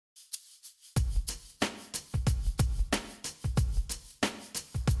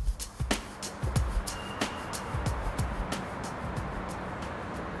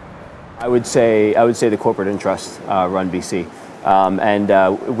I would say the corporate interests run BC.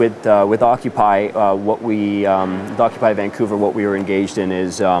 With Occupy, with Occupy Vancouver, what we were engaged in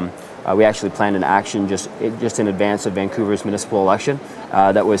is we actually planned an action just in advance of Vancouver's municipal election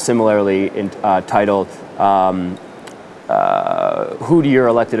that was similarly titled "Who do your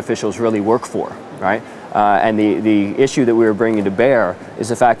elected officials really work for?" Right? And the issue that we were bringing to bear is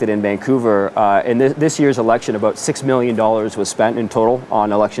the fact that in Vancouver, in this year's election, about $6 million was spent in total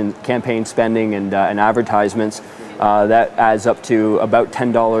on election campaign spending and advertisements. That adds up to about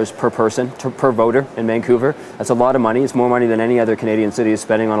 $10 per person, per voter in Vancouver. That's a lot of money. It's more money than any other Canadian city is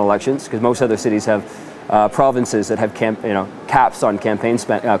spending on elections, because most other cities have provinces that have caps on campaign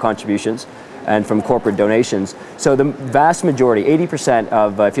contributions and from corporate donations. So the vast majority, 80%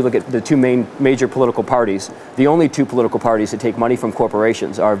 of, if you look at the two major political parties, the only two political parties that take money from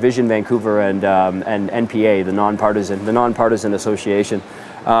corporations are Vision Vancouver and NPA, the nonpartisan association.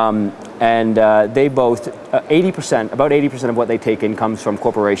 They both, about 80% of what they take in comes from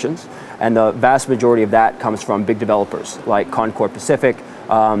corporations, and the vast majority of that comes from big developers like Concord Pacific,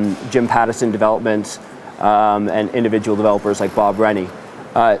 Jim Pattison Developments, and individual developers like Bob Rennie.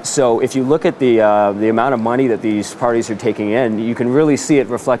 So if you look at the amount of money that these parties are taking in, you can really see it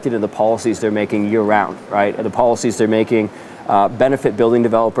reflected in the policies they're making year-round, right? The policies they're making benefit building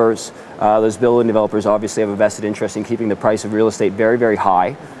developers. Those building developers obviously have a vested interest in keeping the price of real estate very, very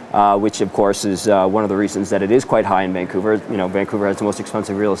high, which of course is one of the reasons that it is quite high in Vancouver. You know, Vancouver has the most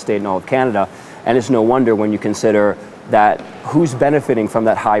expensive real estate in all of Canada, and it's no wonder when you consider that who's benefiting from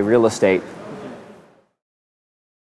that high real estate.